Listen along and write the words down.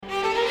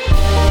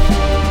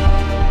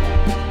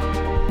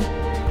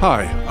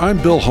Hi,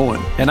 I'm Bill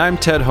Hohen. And I'm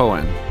Ted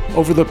Hohen.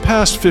 Over the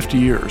past 50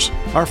 years,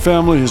 our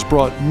family has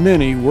brought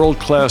many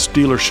world-class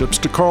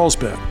dealerships to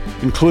Carlsbad,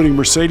 including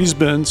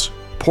Mercedes-Benz,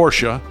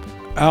 Porsche,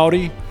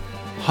 Audi,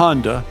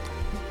 Honda,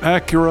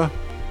 Acura,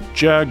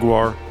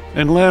 Jaguar,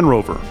 and Land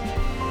Rover.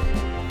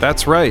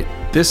 That's right.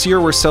 This year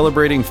we're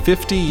celebrating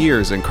 50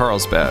 years in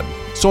Carlsbad.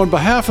 So on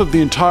behalf of the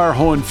entire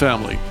Hohen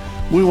family,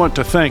 we want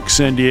to thank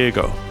San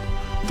Diego.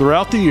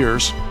 Throughout the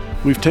years,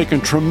 we've taken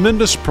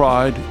tremendous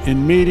pride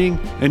in meeting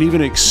and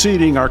even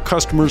exceeding our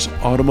customers'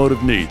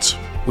 automotive needs.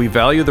 We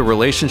value the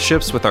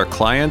relationships with our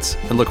clients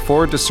and look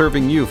forward to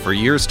serving you for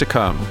years to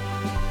come.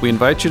 We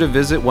invite you to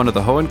visit one of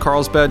the Hohen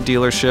Carlsbad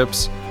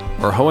dealerships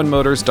or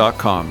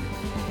hohenmotors.com.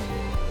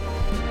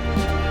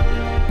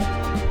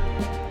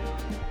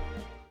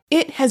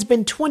 It has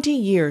been 20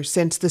 years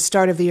since the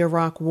start of the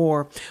Iraq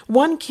War.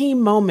 One key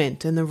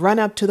moment in the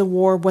run-up to the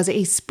war was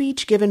a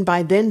speech given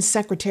by then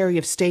Secretary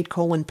of State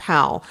Colin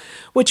Powell,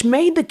 which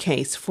made the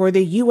case for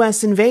the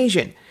U.S.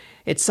 invasion.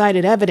 It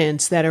cited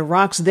evidence that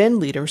Iraq's then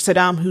leader,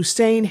 Saddam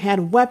Hussein,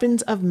 had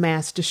weapons of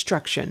mass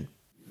destruction.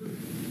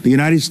 The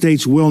United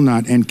States will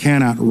not and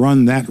cannot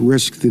run that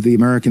risk to the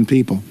American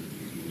people.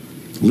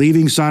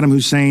 Leaving Saddam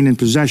Hussein in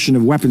possession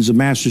of weapons of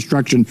mass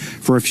destruction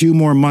for a few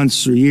more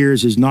months or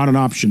years is not an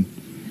option.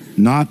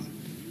 Not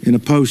in a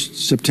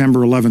post-September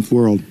 11th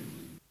world.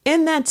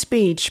 In that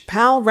speech,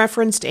 Powell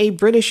referenced a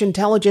British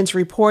intelligence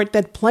report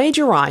that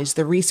plagiarized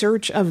the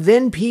research of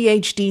then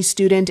PhD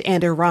student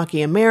and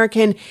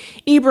Iraqi-American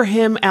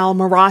Ibrahim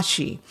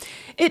al-Marashi.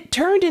 It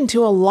turned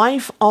into a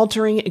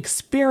life-altering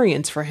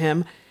experience for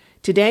him.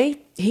 Today,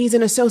 he's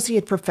an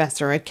associate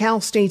professor at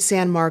Cal State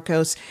San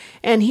Marcos,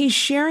 and he's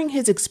sharing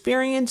his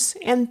experience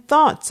and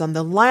thoughts on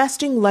the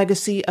lasting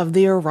legacy of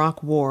the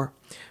Iraq War.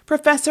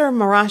 Professor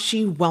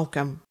Marashi,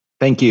 welcome.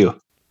 Thank you.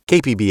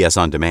 KPBS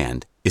On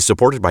Demand is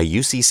supported by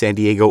UC San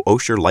Diego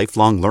Osher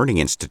Lifelong Learning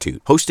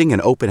Institute, hosting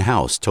an open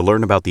house to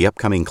learn about the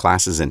upcoming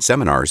classes and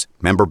seminars,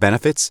 member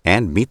benefits,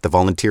 and meet the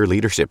volunteer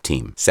leadership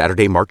team.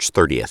 Saturday, March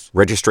 30th.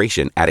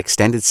 Registration at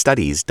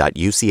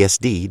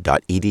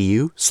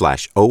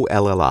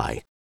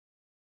extendedstudies.ucsd.edu/OLLI.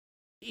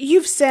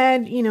 You've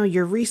said,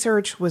 your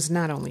research was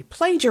not only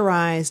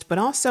plagiarized, but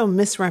also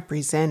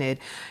misrepresented.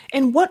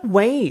 In what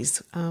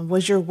ways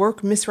was your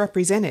work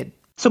misrepresented?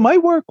 So my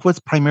work was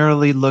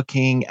primarily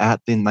looking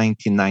at the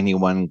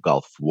 1991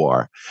 Gulf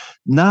War.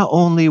 Not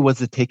only was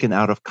it taken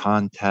out of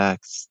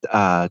context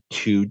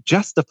to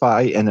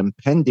justify an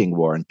impending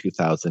war in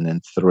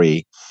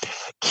 2003,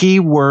 key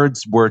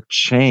words were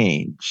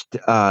changed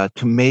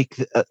to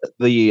make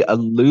the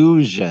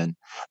illusion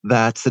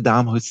that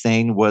Saddam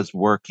Hussein was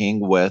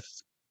working with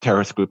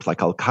terrorist groups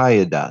like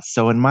Al-Qaeda.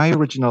 So in my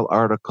original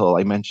article,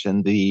 I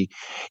mentioned the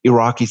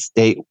Iraqi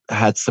state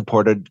had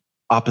supported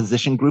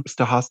opposition groups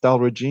to hostile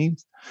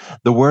regimes.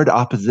 The word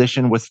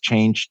opposition was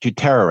changed to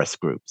terrorist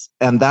groups.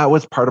 And that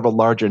was part of a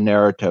larger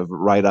narrative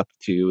right up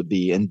to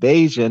the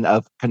invasion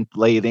of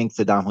conflating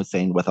Saddam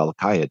Hussein with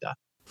Al-Qaeda.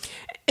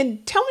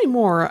 And tell me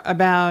more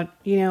about,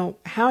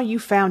 how you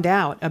found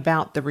out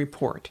about the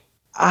report.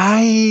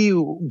 I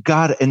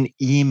got an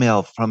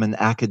email from an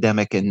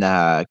academic in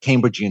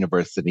Cambridge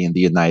University in the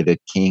United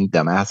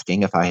Kingdom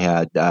asking if I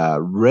had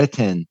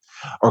written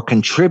or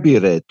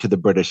contributed to the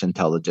British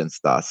intelligence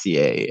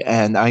dossier.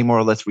 And I more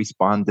or less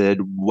responded,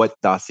 what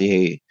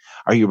dossier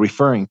are you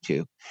referring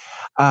to?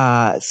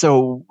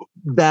 So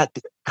that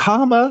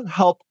comma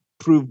helped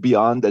prove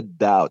beyond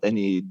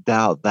any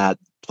doubt that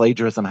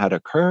plagiarism had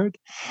occurred.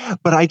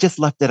 But I just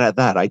left it at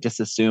that. I just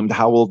assumed,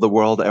 how will the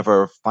world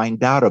ever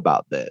find out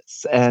about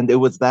this? And it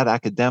was that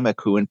academic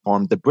who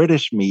informed the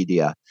British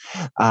media.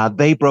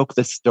 They broke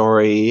the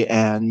story,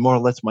 and more or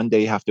less one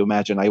day, you have to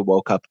imagine, I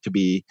woke up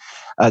to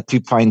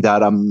find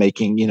out I'm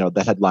making,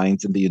 the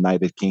headlines in the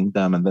United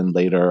Kingdom and then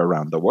later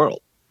around the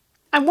world.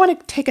 I want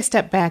to take a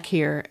step back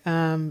here.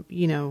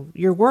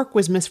 Your work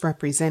was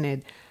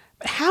misrepresented.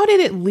 But how did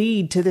it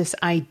lead to this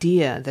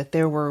idea that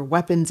there were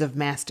weapons of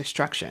mass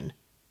destruction?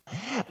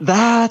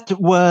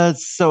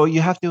 So you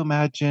have to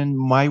imagine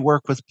my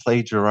work was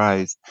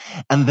plagiarized,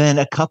 and then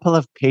a couple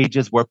of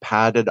pages were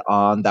padded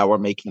on that were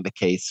making the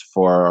case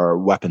for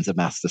weapons of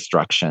mass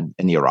destruction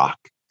in Iraq.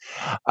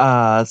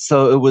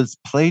 So it was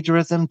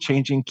plagiarism,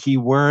 changing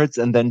keywords,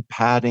 and then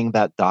padding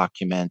that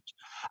document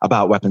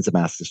about weapons of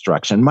mass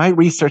destruction. My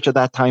research at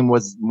that time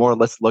was more or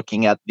less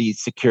looking at the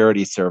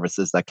security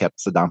services that kept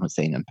Saddam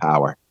Hussein in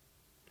power.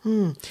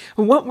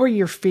 What were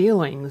your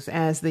feelings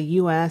as the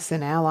U.S.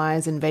 and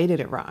allies invaded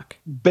Iraq?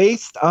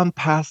 Based on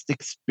past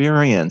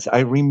experience, I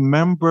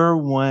remember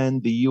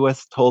when the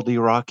U.S. told the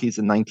Iraqis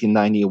in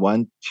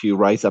 1991 to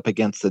rise up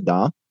against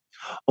Saddam,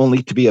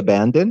 only to be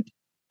abandoned.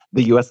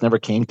 The U.S. never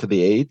came to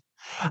the aid.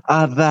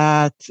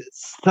 That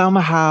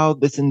somehow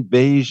this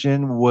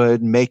invasion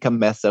would make a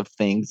mess of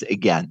things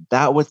again.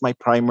 That was my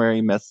primary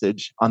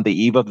message on the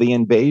eve of the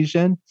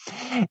invasion.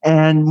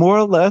 And more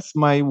or less,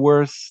 my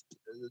worst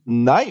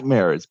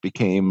nightmares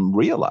became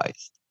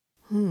realized.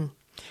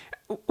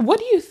 What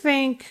do you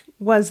think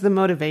was the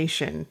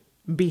motivation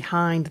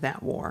behind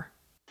that war?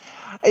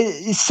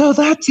 So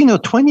that's,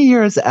 20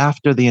 years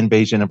after the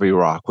invasion of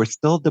Iraq, we're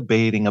still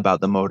debating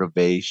about the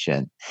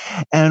motivation.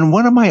 And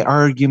one of my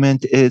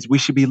argument is we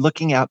should be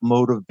looking at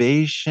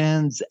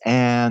motivations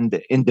and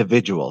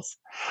individuals.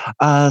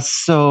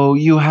 So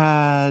you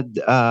had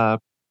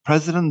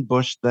President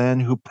Bush then,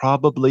 who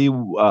probably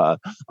on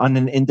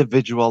an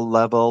individual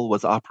level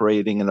was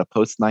operating in a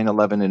post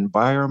 9/11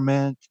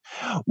 environment,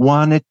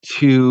 wanted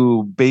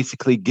to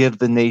basically give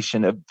the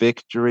nation a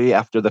victory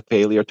after the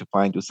failure to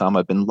find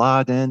Osama bin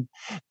Laden,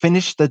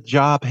 finish the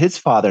job his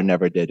father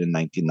never did in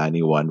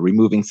 1991,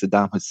 removing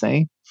Saddam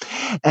Hussein.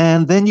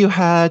 And then you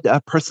had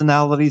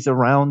personalities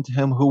around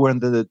him who were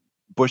in the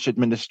Bush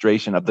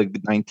administration of the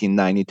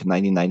 1990 to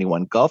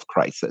 1991 Gulf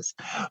crisis,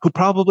 who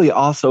probably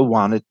also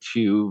wanted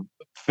to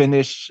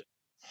finish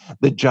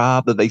the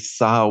job that they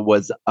saw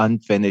was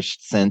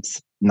unfinished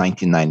since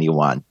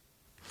 1991.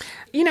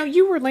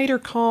 You were later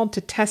called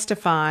to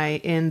testify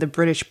in the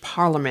British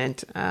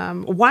Parliament.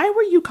 Why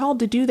were you called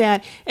to do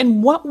that,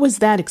 and what was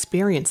that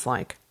experience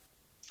like?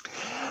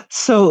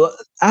 So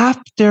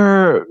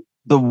after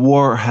the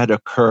war had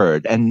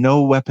occurred and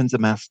no weapons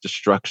of mass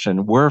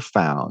destruction were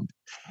found,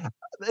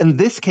 in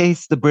this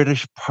case, the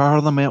British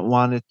Parliament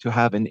wanted to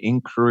have an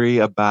inquiry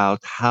about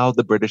how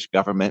the British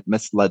government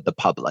misled the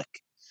public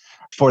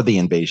for the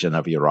invasion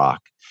of Iraq.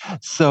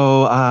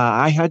 So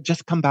I had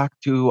just come back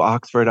to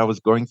Oxford. I was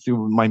going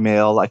through my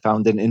mail. I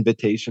found an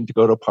invitation to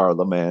go to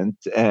Parliament.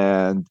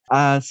 And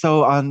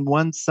so on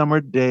one summer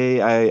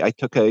day, I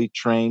took a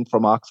train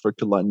from Oxford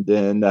to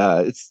London.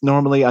 It's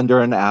normally under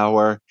an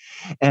hour.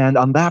 And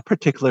on that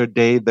particular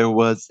day, there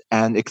was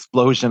an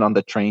explosion on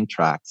the train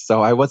tracks.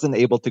 So I wasn't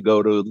able to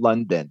go to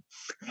London.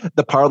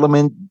 The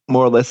Parliament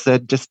more or less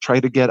said, just try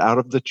to get out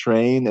of the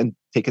train and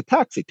take a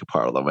taxi to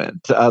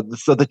Parliament.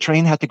 So the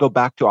train had to go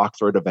back to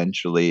Oxford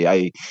eventually.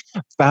 I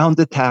found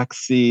a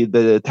taxi.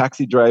 The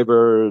taxi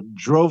driver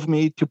drove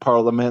me to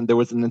Parliament. There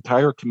was an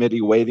entire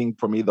committee waiting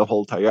for me the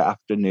whole entire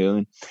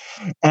afternoon.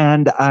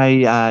 And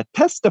I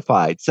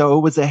testified. So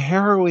it was a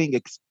harrowing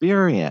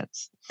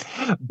experience.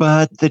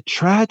 But the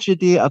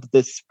tragedy of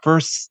this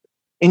first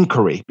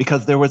inquiry,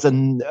 because there was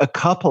a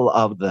couple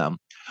of them,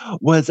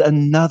 was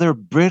another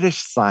British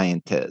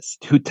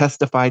scientist who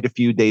testified a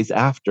few days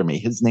after me.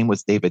 His name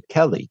was David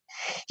Kelly.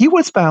 He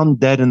was found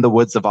dead in the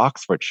woods of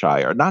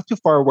Oxfordshire, not too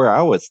far where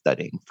I was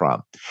studying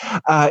from.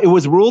 It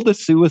was ruled a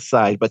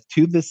suicide, but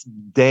to this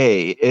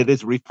day, it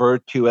is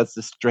referred to as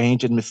the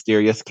strange and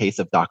mysterious case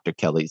of Dr.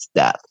 Kelly's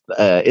death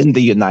in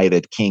the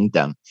United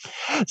Kingdom.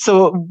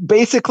 So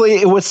basically,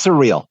 it was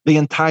surreal, the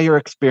entire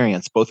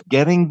experience, both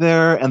getting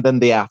there and then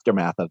the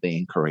aftermath of the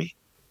inquiry.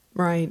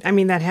 Right. I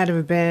mean, that had to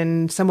have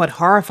been somewhat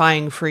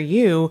horrifying for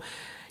you.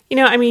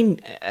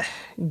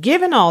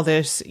 Given all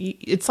this,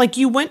 it's like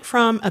you went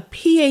from a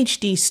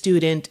PhD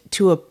student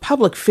to a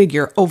public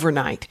figure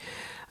overnight.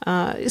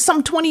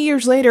 Some 20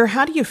 years later,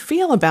 how do you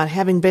feel about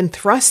having been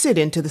thrusted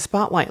into the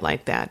spotlight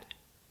like that?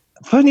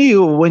 Funny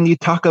when you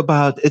talk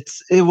about it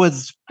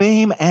was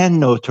fame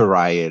and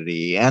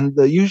notoriety, and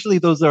usually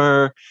those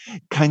are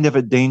kind of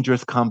a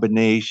dangerous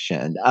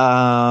combination.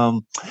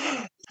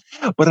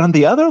 But on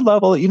the other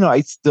level,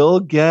 I still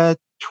get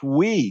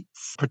tweets,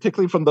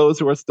 particularly from those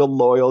who are still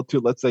loyal to,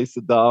 let's say,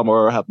 Saddam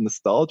or have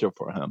nostalgia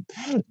for him,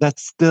 that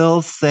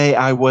still say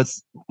I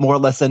was more or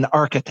less an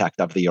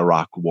architect of the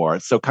Iraq War.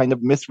 So kind of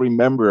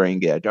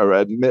misremembering it,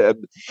 or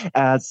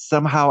as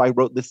somehow I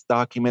wrote this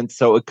document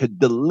so it could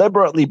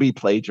deliberately be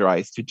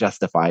plagiarized to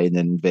justify an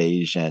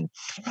invasion.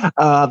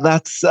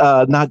 That's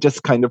not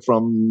just kind of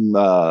from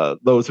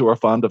those who are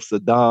fond of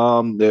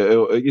Saddam.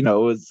 It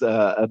was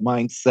a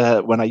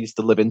mindset when I used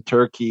to live in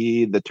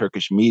Turkey. The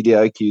Turkish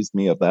media accused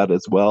me of that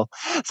as well.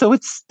 So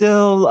it's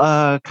still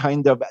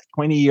kind of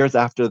 20 years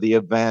after the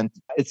event,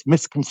 it's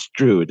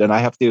misconstrued. And I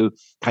have to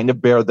kind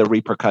of bear the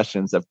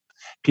repercussions of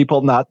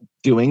people not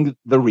doing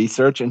the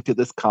research into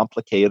this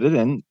complicated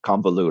and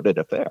convoluted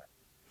affair.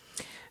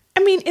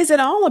 I mean, is it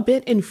all a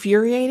bit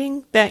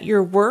infuriating that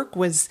your work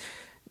was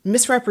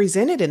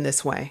misrepresented in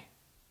this way?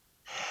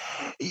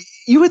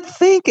 You would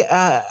think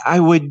I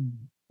would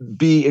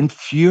be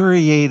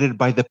infuriated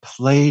by the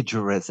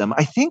plagiarism.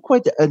 I think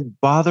what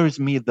bothers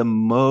me the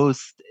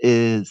most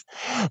is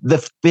the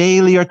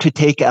failure to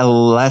take a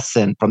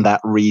lesson from that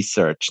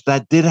research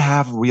that did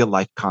have real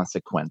life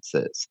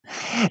consequences.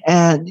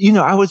 And,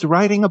 I was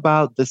writing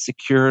about the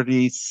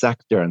security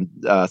sector in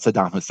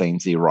Saddam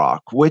Hussein's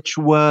Iraq, which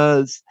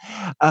was,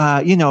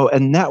 a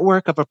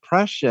network of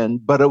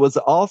oppression, but it was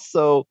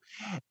also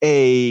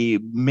a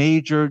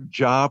major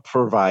job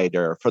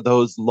provider for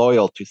those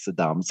loyal to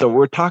Saddam. So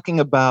we're talking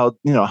about,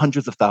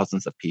 hundreds of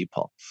thousands of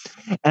people.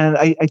 And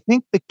I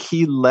think the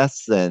key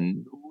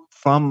lesson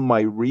from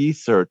my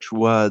research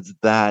was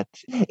that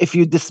if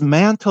you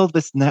dismantle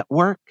this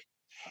network,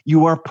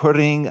 you are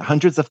putting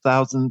hundreds of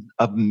thousands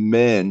of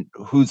men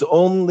whose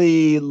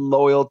only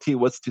loyalty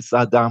was to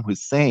Saddam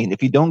Hussein.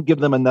 If you don't give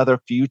them another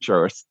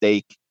future or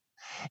stake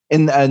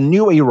in a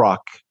new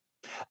Iraq,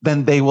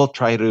 then they will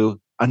try to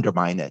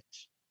undermine it.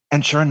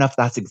 And sure enough,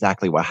 that's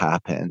exactly what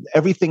happened.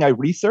 Everything I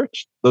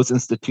researched, those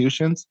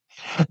institutions,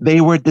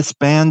 they were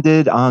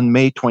disbanded on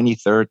May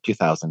 23rd,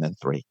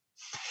 2003.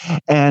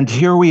 And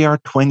here we are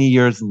 20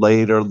 years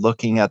later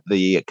looking at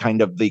the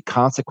kind of the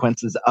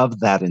consequences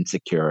of that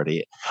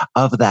insecurity,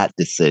 of that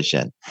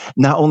decision.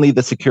 Not only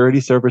the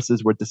security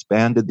services were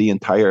disbanded, the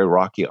entire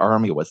Iraqi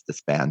army was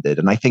disbanded.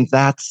 And I think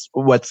that's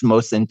what's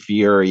most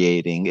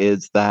infuriating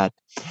is that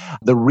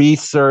the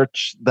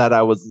research that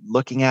I was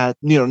looking at,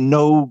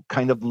 no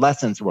kind of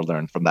lessons were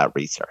learned from that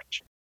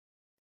research.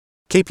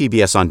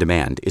 KPBS On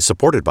Demand is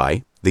supported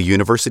by the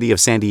University of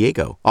San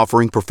Diego,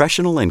 offering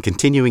professional and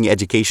continuing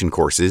education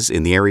courses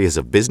in the areas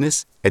of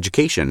business,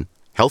 education,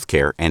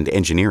 healthcare, and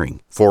engineering.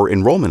 For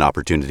enrollment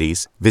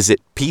opportunities, visit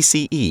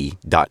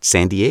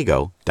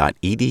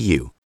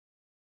pce.sandiego.edu.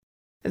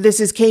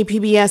 This is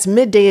KPBS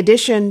Midday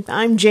Edition.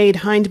 I'm Jade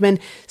Hindman,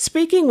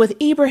 speaking with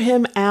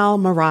Ibrahim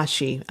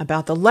al-Marashi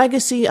about the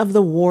legacy of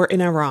the war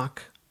in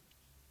Iraq.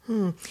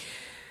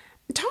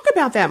 Talk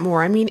about that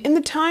more. I mean, in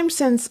the time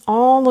since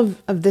all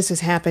of this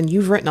has happened,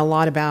 you've written a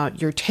lot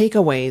about your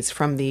takeaways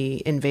from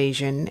the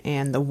invasion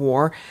and the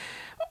war.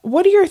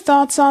 What are your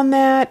thoughts on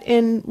that,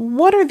 and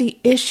what are the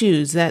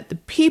issues that the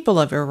people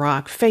of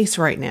Iraq face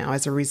right now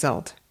as a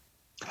result?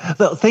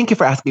 So thank you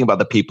for asking about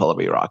the people of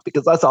Iraq,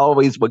 because that's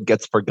always what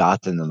gets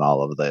forgotten in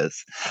all of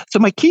this. So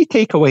my key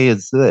takeaway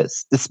is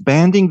this: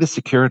 disbanding the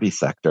security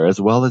sector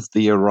as well as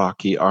the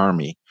Iraqi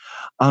army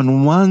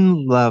on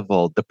one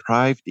level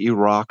deprived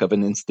Iraq of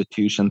an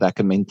institution that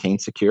can maintain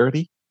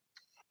security.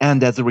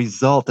 And as a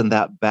result, in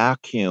that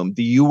vacuum,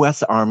 the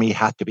U.S. Army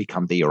had to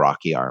become the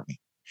Iraqi army.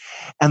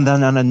 And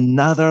then on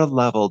another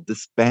level,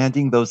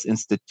 disbanding those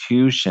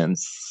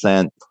institutions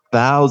sent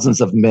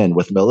thousands of men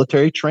with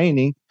military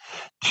training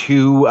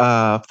to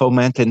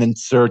foment an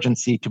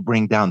insurgency to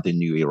bring down the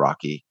new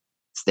Iraqi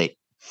state.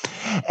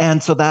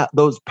 And so that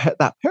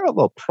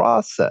parallel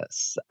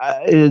process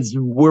is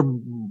where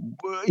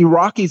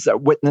Iraqis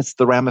witness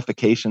the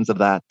ramifications of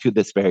that to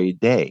this very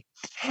day.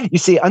 You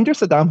see, under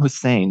Saddam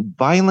Hussein,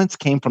 violence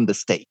came from the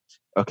state.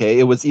 Okay,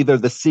 it was either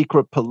the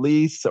secret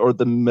police or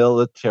the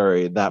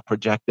military that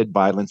projected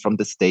violence from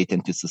the state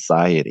into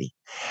society.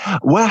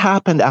 What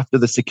happened after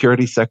the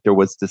security sector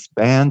was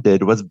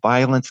disbanded was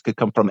violence could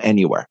come from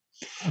anywhere.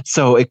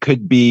 So it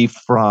could be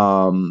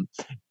from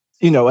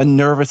a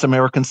nervous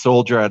American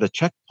soldier at a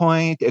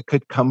checkpoint. It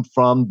could come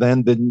from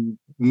then the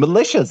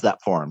militias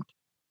that formed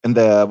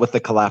with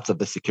the collapse of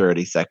the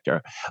security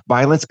sector.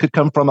 Violence could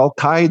come from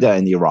Al-Qaeda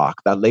in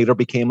Iraq that later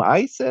became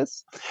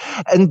ISIS.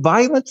 And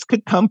violence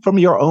could come from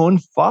your own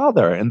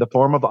father in the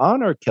form of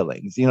honor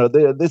killings.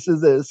 This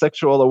is a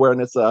sexual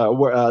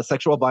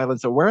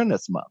violence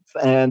awareness month.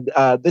 And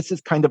this is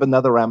kind of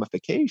another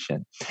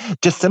ramification.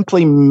 Just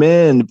simply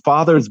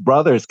fathers,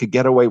 brothers could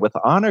get away with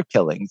honor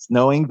killings,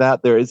 knowing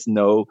that there is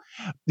no,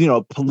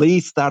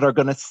 police that are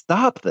going to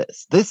stop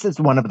this. This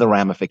is one of the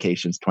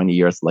ramifications 20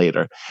 years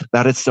later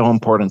that is so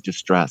important to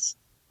stress.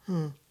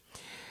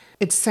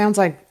 It sounds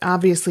like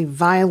obviously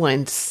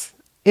violence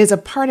is a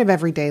part of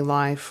everyday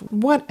life.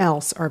 What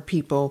else are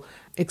people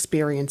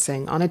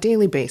experiencing on a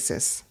daily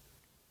basis?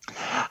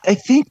 I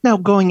think now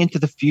going into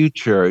the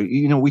future,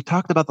 we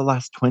talked about the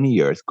last 20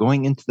 years,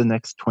 going into the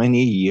next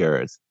 20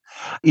 years,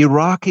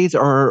 Iraqis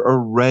are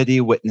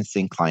already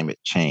witnessing climate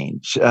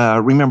change.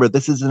 Remember,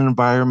 this is an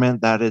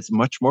environment that is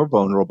much more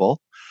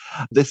vulnerable.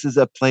 This is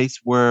a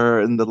place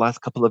where in the last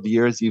couple of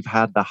years, you've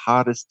had the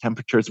hottest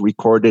temperatures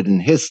recorded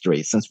in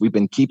history since we've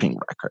been keeping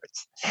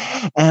records.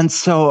 And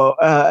so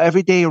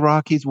everyday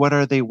Iraqis, what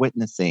are they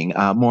witnessing?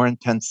 More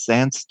intense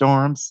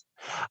sandstorms,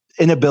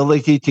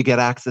 inability to get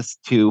access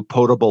to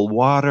potable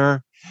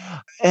water.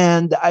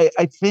 And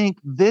I think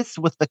this,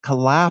 with the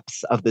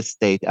collapse of the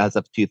state as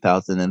of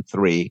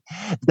 2003,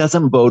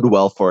 doesn't bode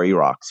well for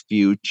Iraq's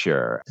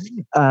future.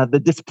 The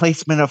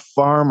displacement of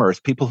farmers,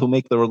 people who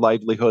make their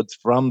livelihoods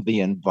from the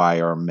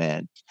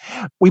environment.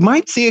 We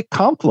might see a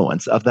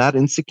confluence of that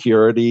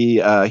insecurity,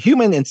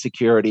 human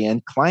insecurity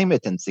and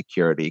climate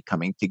insecurity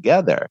coming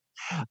together.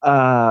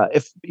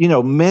 If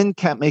men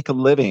can't make a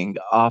living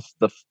off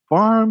the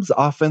farms,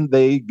 often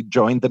they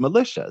join the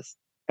militias.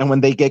 And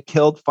when they get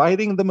killed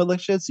fighting the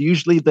militias,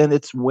 usually then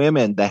it's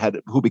women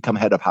who become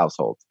head of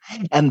households.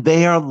 And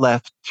they are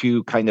left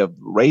to kind of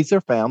raise their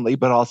family,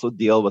 but also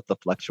deal with the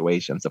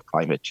fluctuations of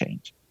climate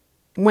change.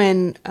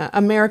 When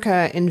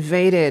America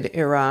invaded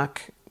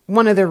Iraq,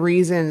 one of the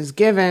reasons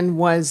given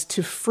was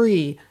to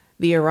free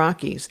the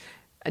Iraqis.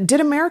 Did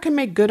America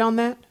make good on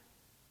that?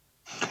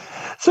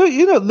 So,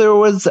 there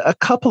was a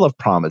couple of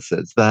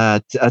promises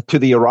that to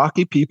the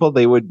Iraqi people,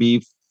 they would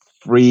be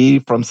free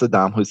from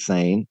Saddam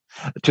Hussein.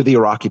 To the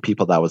Iraqi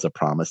people, that was a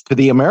promise. To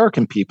the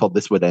American people,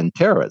 this would end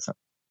terrorism.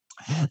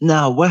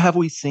 Now, what have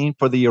we seen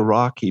for the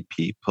Iraqi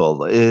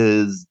people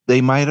is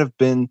there's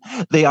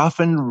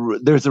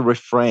a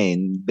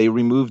refrain. They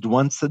removed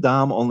one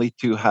Saddam only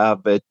to have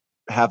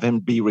him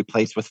be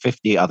replaced with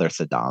 50 other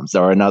Saddams,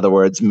 or in other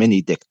words,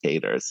 mini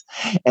dictators.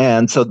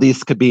 And so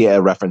this could be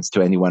a reference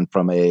to anyone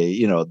from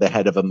the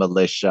head of a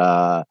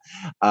militia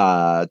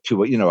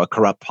to, a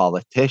corrupt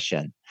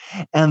politician.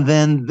 And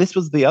then this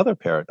was the other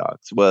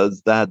paradox,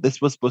 was that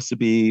this was supposed to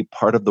be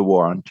part of the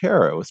war on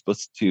terror. It was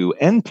supposed to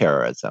end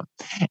terrorism.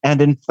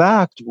 And in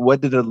fact,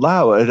 what did it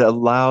allow? It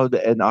allowed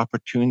an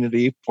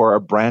opportunity for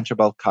a branch of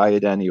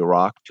Al-Qaeda in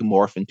Iraq to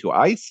morph into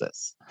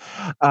ISIS.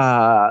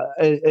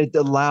 It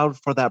allowed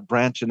for that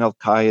branch in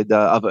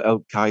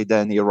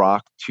Al-Qaeda in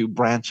Iraq to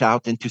branch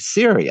out into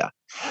Syria.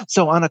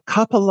 So on a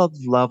couple of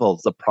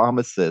levels, the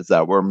promises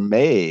that were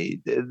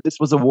made, this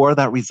was a war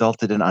that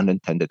resulted in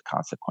unintended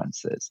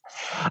consequences.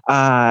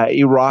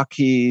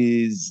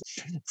 Iraqis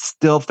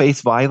still face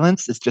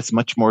violence. It's just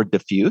much more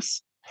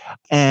diffuse.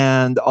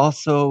 And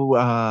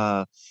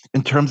also,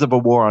 in terms of a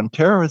war on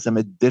terrorism,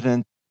 it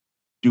didn't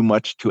do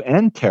much to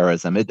end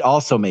terrorism. It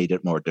also made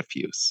it more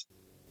diffuse.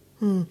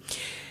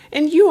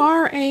 And you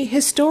are a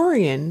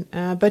historian,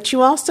 but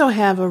you also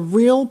have a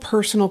real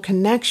personal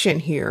connection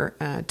here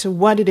to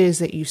what it is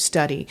that you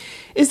study.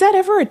 Is that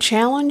ever a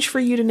challenge for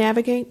you to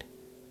navigate?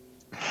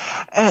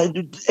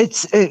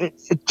 It's a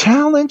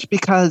challenge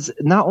because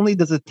not only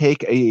does it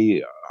take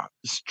a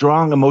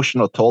strong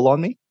emotional toll on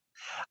me,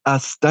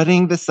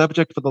 studying this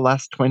subject for the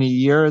last 20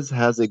 years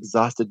has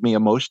exhausted me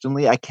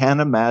emotionally. I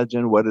can't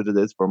imagine what it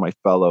is for my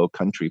fellow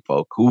country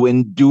folk who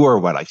endure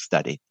what I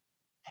study.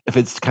 If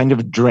it's kind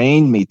of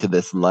drained me to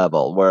this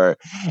level where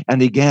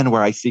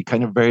I see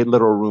kind of very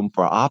little room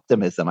for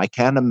optimism. I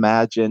can't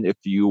imagine if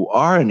you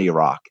are in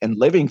Iraq and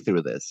living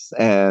through this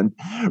and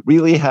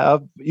really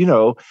have,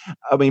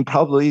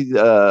 probably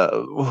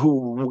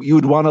who you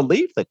would want to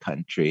leave the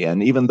country.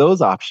 And even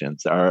those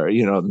options are,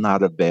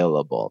 not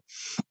available.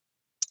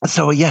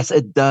 So yes,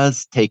 it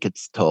does take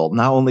its toll.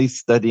 Not only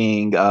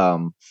studying,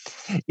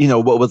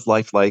 what was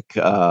life like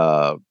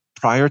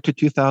prior to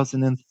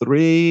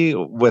 2003,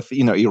 with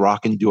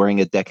Iraq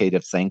enduring a decade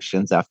of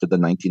sanctions after the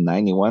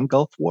 1991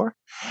 Gulf War,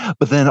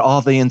 but then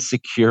all the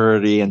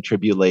insecurity and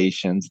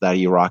tribulations that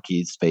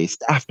Iraqis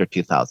faced after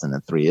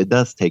 2003. It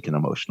does take an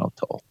emotional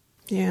toll.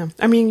 Yeah,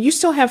 I mean, you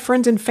still have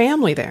friends and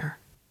family there.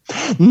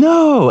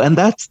 No, and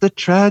that's the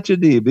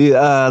tragedy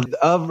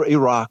of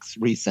Iraq's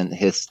recent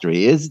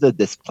history is the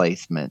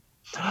displacement.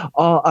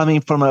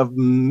 From a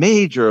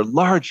major,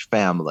 large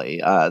family,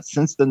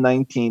 since the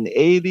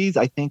 1980s,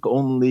 I think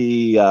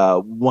only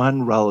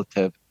one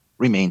relative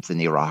remains in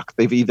Iraq.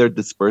 They've either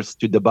dispersed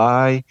to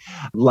Dubai,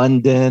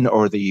 London,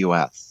 or the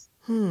U.S.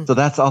 So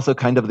that's also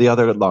kind of the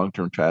other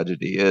long-term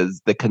tragedy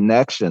is the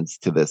connections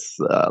to this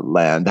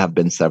land have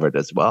been severed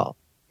as well.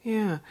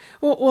 Yeah.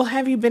 Well,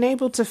 have you been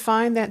able to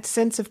find that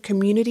sense of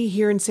community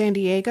here in San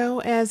Diego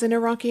as an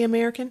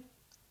Iraqi-American?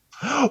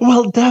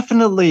 Well,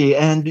 definitely.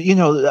 And,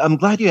 I'm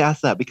glad you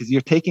asked that because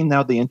you're taking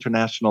now the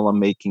international and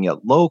making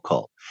it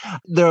local.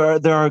 There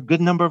are a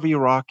good number of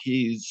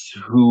Iraqis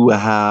who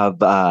have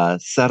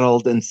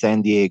settled in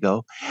San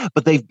Diego,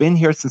 but they've been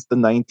here since the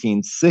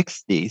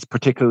 1960s,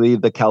 particularly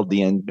the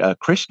Chaldean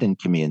Christian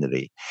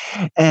community.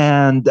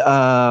 And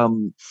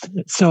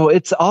so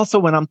it's also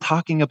when I'm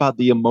talking about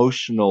the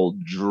emotional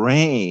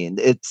drain,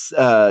 it's,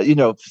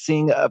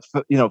 seeing,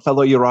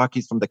 fellow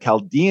Iraqis from the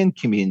Chaldean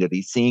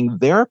community, seeing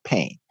their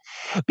pain.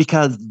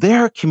 Because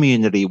their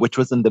community, which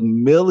was in the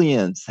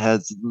millions,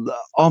 has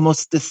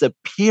almost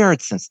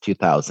disappeared since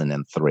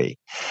 2003.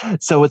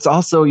 So it's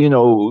also,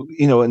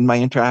 in my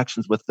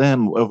interactions with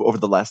them over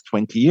the last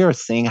 20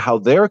 years, seeing how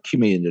their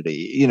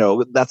community,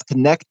 that's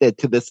connected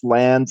to this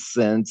land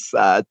since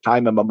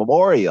time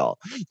immemorial.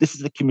 This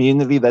is a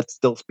community that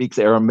still speaks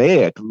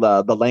Aramaic,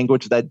 the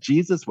language that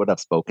Jesus would have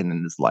spoken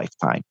in his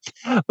lifetime.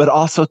 But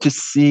also to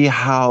see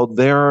how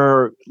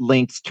their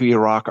links to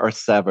Iraq are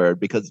severed,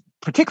 because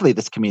particularly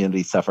this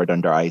community suffered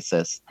under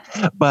ISIS.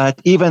 But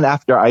even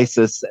after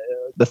ISIS,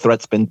 the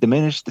threat's been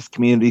diminished. This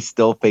community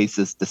still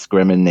faces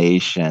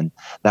discrimination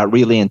that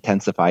really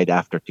intensified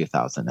after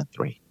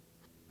 2003.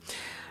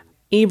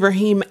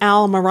 Ibrahim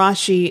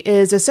Al-Marashi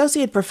is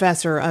Associate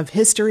Professor of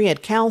History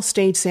at Cal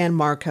State San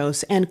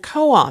Marcos and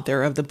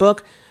co-author of the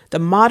book, The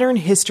Modern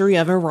History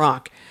of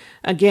Iraq.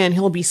 Again,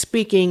 he'll be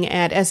speaking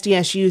at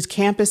SDSU's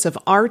Campus of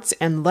Arts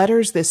and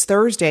Letters this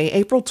Thursday,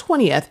 April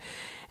 20th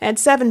at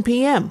 7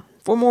 p.m.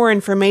 For more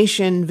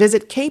information,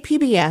 visit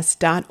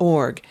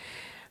kpbs.org.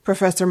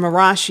 Professor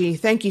Marashi,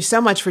 thank you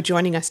so much for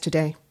joining us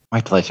today.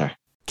 My pleasure.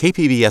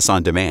 KPBS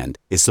On Demand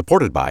is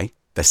supported by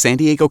the San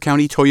Diego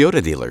County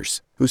Toyota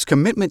dealers, whose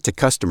commitment to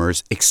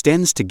customers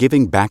extends to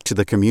giving back to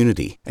the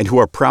community and who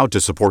are proud to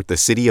support the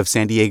City of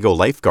San Diego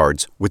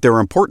lifeguards with their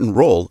important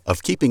role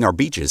of keeping our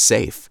beaches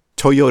safe.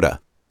 Toyota,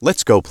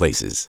 let's go places.